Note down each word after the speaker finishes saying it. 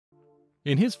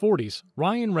In his 40s,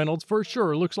 Ryan Reynolds for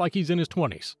sure looks like he's in his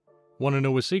 20s. Want to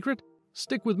know his secret?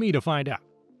 Stick with me to find out.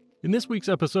 In this week's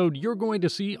episode, you're going to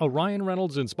see a Ryan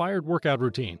Reynolds-inspired workout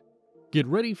routine. Get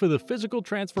ready for the physical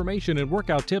transformation and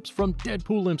workout tips from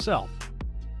Deadpool himself.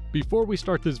 Before we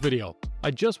start this video,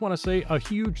 I just want to say a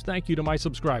huge thank you to my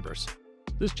subscribers.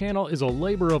 This channel is a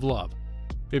labor of love.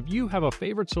 If you have a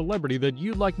favorite celebrity that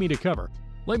you'd like me to cover,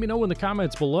 let me know in the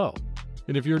comments below.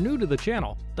 And if you're new to the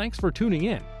channel, thanks for tuning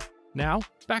in. Now,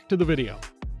 back to the video.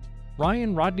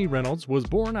 Ryan Rodney Reynolds was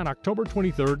born on October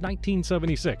 23,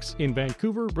 1976, in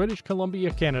Vancouver, British Columbia,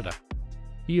 Canada.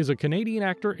 He is a Canadian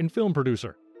actor and film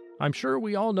producer. I'm sure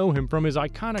we all know him from his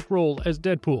iconic role as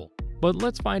Deadpool, but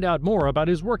let's find out more about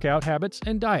his workout habits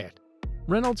and diet.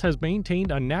 Reynolds has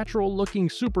maintained a natural-looking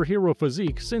superhero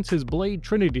physique since his Blade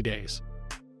Trinity days.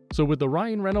 So with the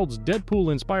Ryan Reynolds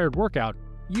Deadpool-inspired workout,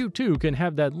 you too can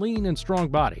have that lean and strong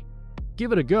body.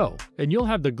 Give it a go, and you'll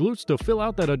have the glutes to fill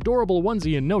out that adorable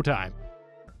onesie in no time.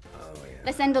 Oh, yeah.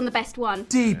 Let's end on the best one.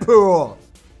 Deadpool!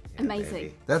 Yeah, amazing.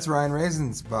 Baby. That's Ryan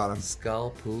Raisin's bottom.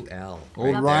 Skull Poo L.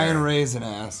 Old Ryan Raisin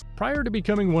ass. Prior to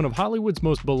becoming one of Hollywood's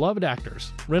most beloved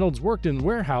actors, Reynolds worked in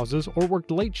warehouses or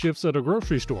worked late shifts at a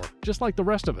grocery store, just like the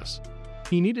rest of us.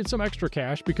 He needed some extra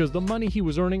cash because the money he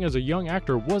was earning as a young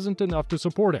actor wasn't enough to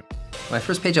support him. My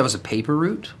first page, I was a paper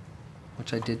route,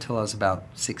 which I did till I was about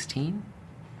 16.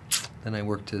 Then I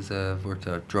drove a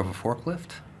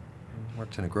forklift,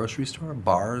 worked in a grocery store,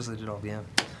 bars, I did all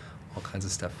kinds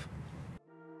of stuff.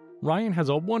 Ryan has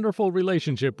a wonderful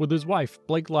relationship with his wife,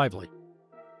 Blake Lively.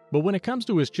 But when it comes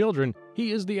to his children,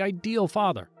 he is the ideal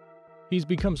father. He's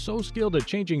become so skilled at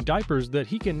changing diapers that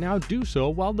he can now do so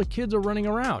while the kids are running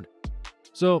around.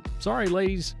 So, sorry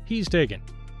ladies, he's taken.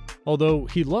 Although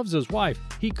he loves his wife,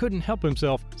 he couldn't help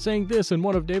himself saying this in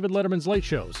one of David Letterman's late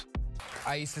shows.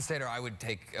 I used to say to her, I would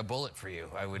take a bullet for you.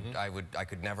 I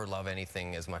could never love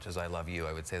anything as much as I love you.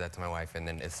 I would say that to my wife, and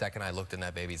then the second I looked in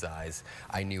that baby's eyes,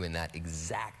 I knew in that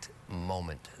exact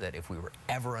moment that if we were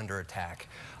ever under attack,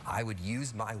 I would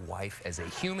use my wife as a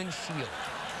human shield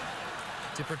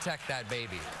to protect that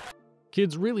baby.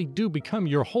 Kids really do become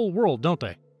your whole world, don't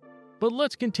they? But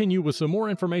let's continue with some more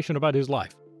information about his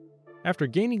life. After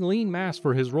gaining lean mass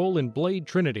for his role in Blade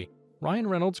Trinity, Ryan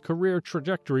Reynolds' career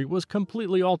trajectory was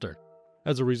completely altered.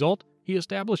 As a result, he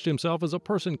established himself as a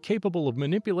person capable of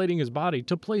manipulating his body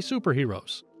to play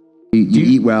superheroes. You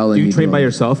eat well. Do you train by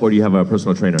yourself, or do you have a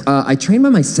personal trainer? I train by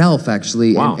myself,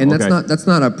 actually, wow, and okay. that's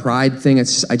not a pride thing. I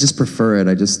just prefer it.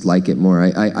 I just like it more.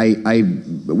 I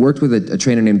worked with a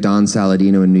trainer named Don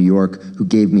Saladino in New York who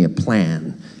gave me a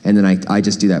plan, and then I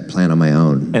just do that plan on my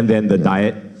own. And then the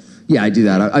diet? Yeah, I do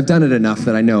that. I've done it enough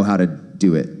that I know how to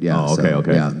do it. Yeah. Oh, okay,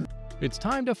 okay. Yeah. It's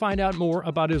time to find out more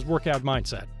about his workout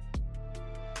mindset.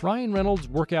 Ryan Reynolds'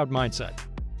 workout mindset.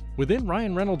 Within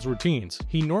Ryan Reynolds' routines,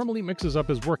 he normally mixes up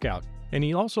his workout, and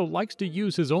he also likes to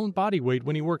use his own body weight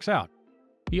when he works out.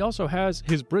 He also has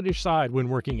his British side when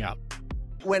working out.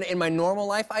 When in my normal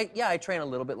life, I train a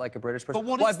little bit like a British person.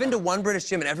 Well, I've been to one British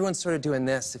gym, and everyone's sort of doing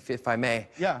this, if I may.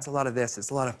 Yeah. It's a lot of this.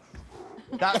 It's a lot of...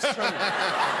 That's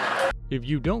true. If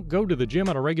you don't go to the gym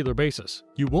on a regular basis,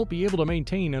 you won't be able to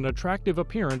maintain an attractive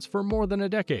appearance for more than a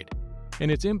decade. And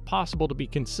it's impossible to be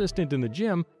consistent in the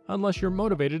gym unless you're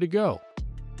motivated to go.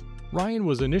 Ryan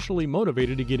was initially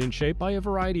motivated to get in shape by a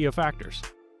variety of factors.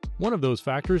 One of those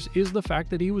factors is the fact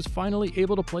that he was finally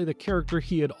able to play the character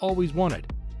he had always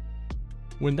wanted.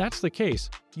 When that's the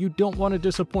case, you don't want to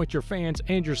disappoint your fans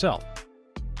and yourself.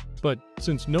 But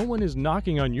since no one is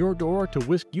knocking on your door to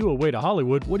whisk you away to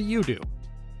Hollywood, what do?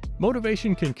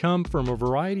 Motivation can come from a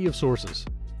variety of sources.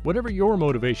 Whatever your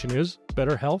motivation is,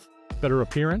 better health, better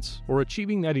appearance, or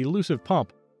achieving that elusive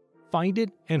pump, find it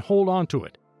and hold on to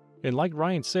it. And like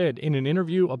Ryan said in an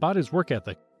interview about his work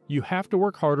ethic, you have to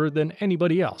work harder than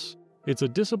anybody else. It's a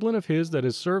discipline of his that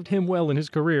has served him well in his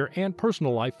career and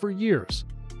personal life for years.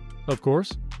 Of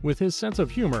course, with his sense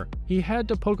of humor, he had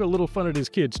to poke a little fun at his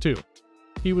kids too.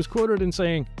 He was quoted in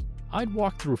saying, "I'd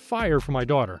walk through fire for my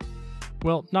daughter."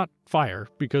 Well, not fire,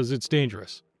 because it's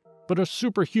dangerous, but a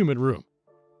super humid room.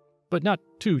 But not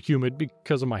too humid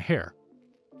because of my hair.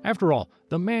 After all,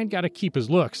 the man gotta keep his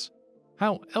looks.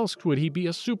 How else would he be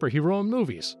a superhero in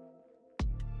movies?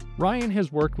 Ryan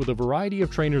has worked with a variety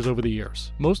of trainers over the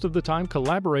years, most of the time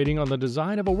collaborating on the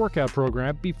design of a workout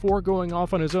program before going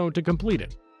off on his own to complete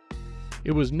it.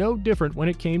 It was no different when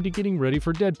it came to getting ready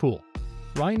for Deadpool.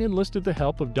 Ryan enlisted the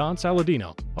help of Don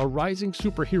Saladino, a rising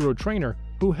superhero trainer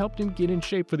who helped him get in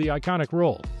shape for the iconic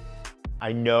role.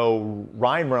 I know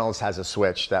Ryan Reynolds has a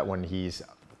switch that when he's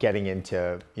getting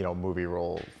into, movie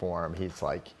role form, he's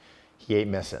like, he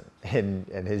ain't missing. And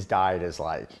his diet is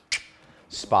like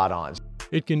spot on.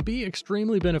 It can be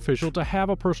extremely beneficial to have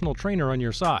a personal trainer on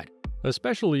your side,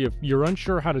 especially if you're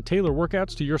unsure how to tailor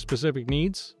workouts to your specific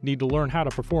needs, need to learn how to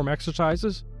perform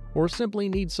exercises, or simply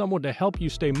need someone to help you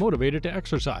stay motivated to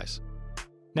exercise.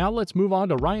 Now let's move on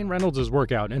to Ryan Reynolds'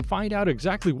 workout and find out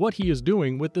exactly what he is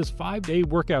doing with this 5-day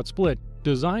workout split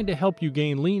designed to help you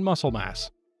gain lean muscle mass.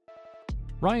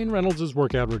 Ryan Reynolds'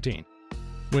 workout routine.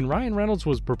 When Ryan Reynolds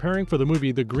was preparing for the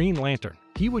movie The Green Lantern,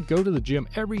 he would go to the gym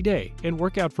every day and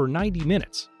work out for 90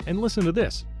 minutes. And listen to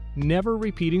this, never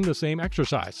repeating the same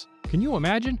exercise. Can you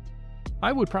imagine?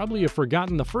 I would probably have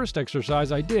forgotten the first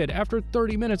exercise I did after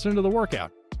 30 minutes into the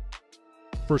workout.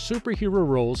 For superhero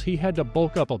roles, he had to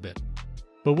bulk up a bit.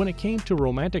 But when it came to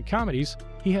romantic comedies,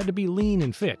 he had to be lean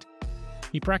and fit.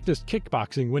 He practiced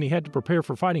kickboxing when he had to prepare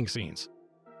for fighting scenes.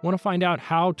 Want to find out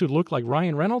how to look like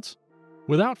Ryan Reynolds?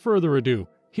 Without further ado,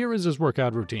 here is his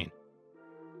workout routine.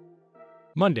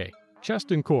 Monday,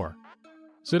 chest and core.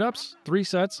 Sit-ups, 3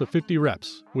 sets of 50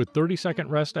 reps, with 30-second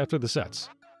rest after the sets.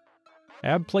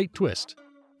 Ab plate twist,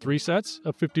 3 sets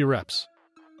of 50 reps.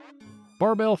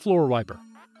 Barbell floor wiper,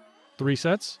 3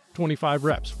 sets, 25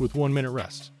 reps, with 1 minute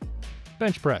rest.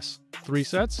 Bench press, 3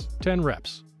 sets, 10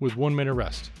 reps, with 1 minute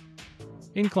rest.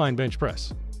 Incline bench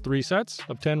press, 3 sets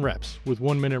of 10 reps, with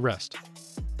 1 minute rest.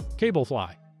 Cable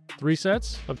fly, 3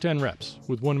 sets of 10 reps,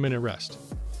 with 1 minute rest.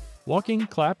 Walking,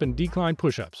 clap, and decline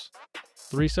push-ups,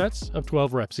 3 sets of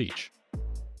 12 reps each.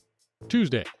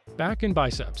 Tuesday, back and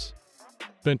biceps.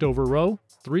 Bent over row,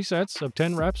 3 sets of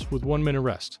 10 reps with 1 minute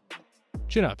rest.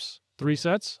 Chin-ups, 3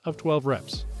 sets of 12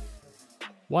 reps.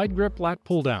 Wide grip lat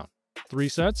pull down, 3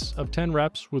 sets of 10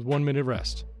 reps with 1 minute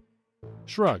rest.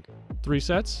 Shrug, 3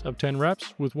 sets of 10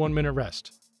 reps with 1 minute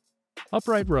rest.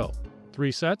 Upright row,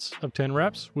 3 sets of 10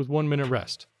 reps with 1 minute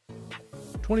rest.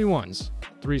 21s,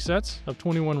 3 sets of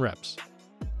 21 reps.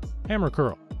 Hammer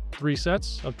curl, 3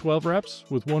 sets of 12 reps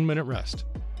with 1 minute rest.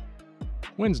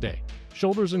 Wednesday,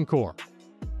 shoulders and core.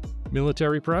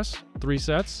 Military press, 3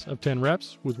 sets of 10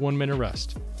 reps with 1 minute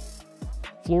rest.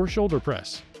 Floor shoulder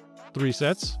press, 3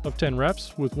 sets of 10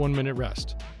 reps with 1 minute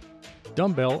rest.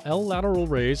 Dumbbell L lateral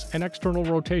raise and external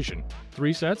rotation,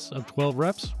 3 sets of 12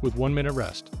 reps with 1 minute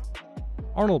rest.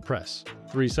 Arnold press,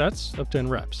 3 sets of 10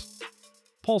 reps.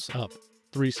 Pulse up,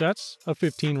 3 sets of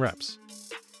 15 reps.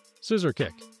 Scissor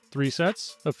kick, 3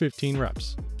 sets of 15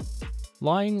 reps.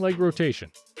 Lying leg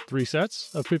rotation, 3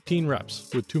 sets of 15 reps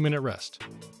with 2 minute rest.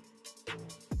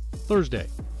 Thursday,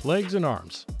 legs and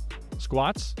arms.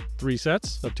 Squats, 3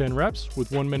 sets of 10 reps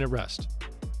with 1 minute rest.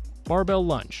 Barbell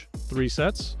lunge, 3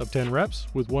 sets of 10 reps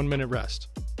with 1 minute rest.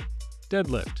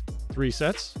 Deadlift, 3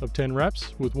 sets of 10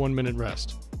 reps with 1 minute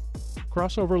rest.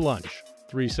 Crossover lunge,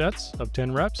 3 sets of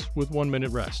 10 reps with 1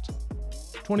 minute rest.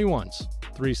 21s,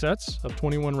 3 sets of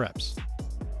 21 reps.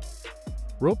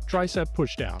 Rope tricep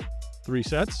pushdown, 3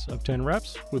 sets of 10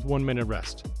 reps with 1 minute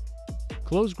rest.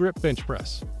 Close grip bench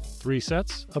press, 3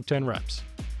 sets of 10 reps.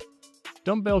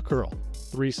 Dumbbell curl,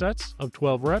 3 sets of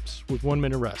 12 reps with 1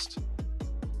 minute rest.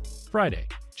 Friday,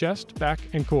 chest, back,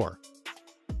 and core.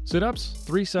 Sit-ups,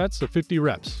 3 sets of 50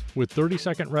 reps with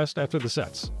 30-second rest after the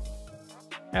sets.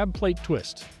 Ab plate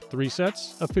twist, 3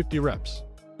 sets of 50 reps.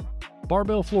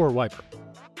 Barbell floor wiper,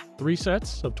 3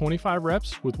 sets of 25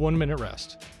 reps with 1 minute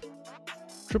rest.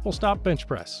 Triple stop bench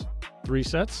press, 3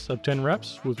 sets of 10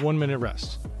 reps with 1 minute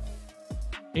rest.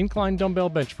 Incline dumbbell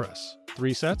bench press,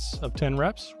 3 sets of 10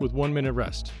 reps with 1 minute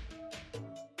rest.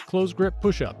 Close grip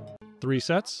push-up, 3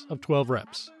 sets of 12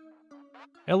 reps.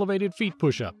 Elevated feet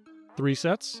push-up, 3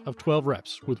 sets of 12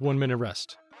 reps with 1 minute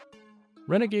rest.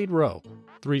 Renegade row,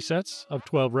 3 sets of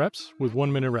 12 reps with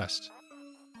 1 minute rest.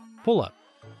 Pull-up,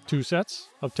 2 sets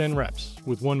of 10 reps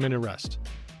with 1 minute rest.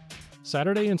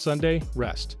 Saturday and Sunday,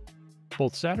 rest.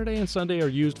 Both Saturday and Sunday are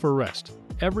used for rest.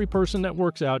 Every person that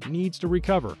works out needs to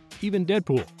recover, even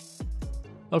Deadpool.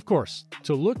 Of course,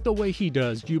 to look the way he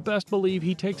does, you best believe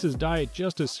he takes his diet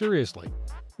just as seriously.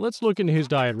 Let's look into his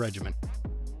diet regimen.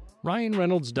 Ryan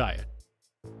Reynolds' diet.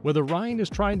 Whether Ryan is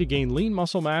trying to gain lean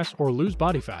muscle mass or lose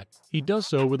body fat, he does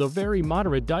so with a very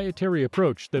moderate dietary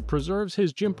approach that preserves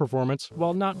his gym performance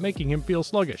while not making him feel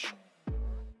sluggish.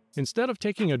 Instead of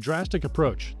taking a drastic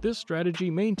approach, this strategy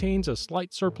maintains a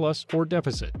slight surplus or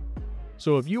deficit.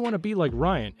 So if you want to be like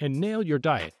Ryan and nail your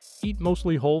diet, eat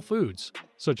mostly whole foods,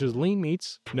 such as lean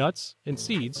meats, nuts and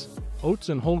seeds, oats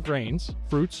and whole grains,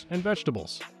 fruits and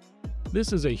vegetables.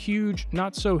 This is a huge,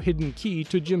 not-so-hidden key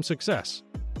to gym success.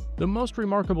 The most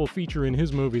remarkable feature in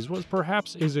his movies was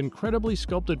perhaps his incredibly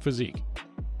sculpted physique.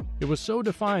 It was so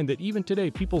defined that even today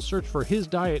people search for his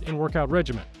diet and workout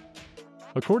regimen.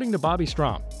 According to Bobby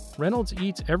Strom, Reynolds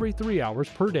eats every 3 hours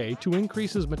per day to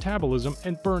increase his metabolism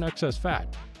and burn excess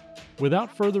fat.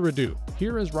 Without further ado,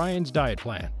 here is Ryan's diet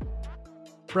plan.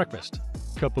 Breakfast: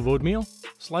 cup of oatmeal,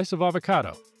 slice of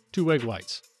avocado, 2 egg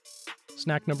whites.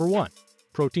 Snack number 1,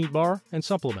 protein bar and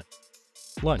supplement.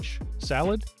 Lunch: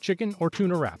 salad, chicken or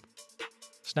tuna wrap.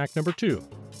 Snack number 2,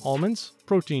 almonds,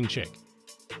 protein shake.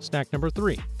 Snack number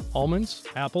 3, almonds,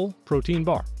 apple, protein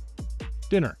bar.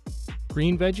 Dinner: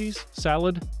 green veggies,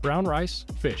 salad, brown rice,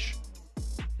 fish.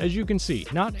 As you can see,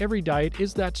 not every diet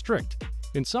is that strict.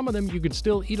 In some of them, you can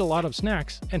still eat a lot of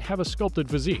snacks and have a sculpted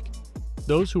physique.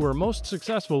 Those who are most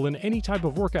successful in any type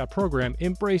of workout program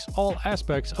embrace all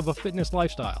aspects of a fitness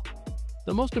lifestyle.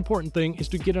 The most important thing is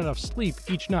to get enough sleep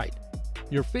each night.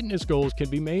 Your fitness goals can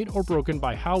be made or broken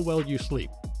by how well you sleep.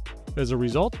 As a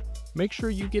result, make sure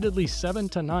you get at least 7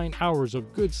 to 9 hours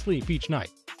of good sleep each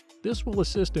night. This will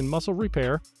assist in muscle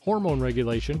repair, hormone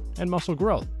regulation, and muscle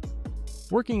growth.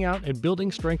 Working out and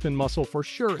building strength and muscle for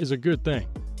sure is a good thing,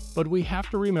 but we have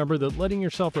to remember that letting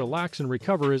yourself relax and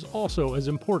recover is also as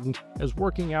important as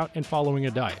working out and following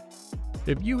a diet.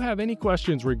 If you have any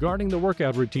questions regarding the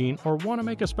workout routine or want to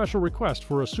make a special request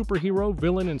for a superhero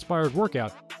villain-inspired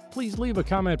workout, please leave a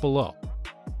comment below.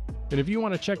 And if you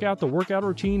want to check out the workout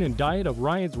routine and diet of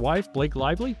Ryan's wife, Blake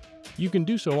Lively, you can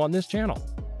do so on this channel.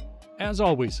 As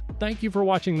always, thank you for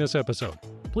watching this episode.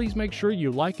 Please make sure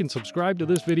you like and subscribe to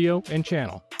this video and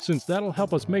channel, since that'll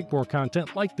help us make more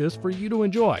content like this for you to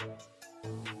enjoy.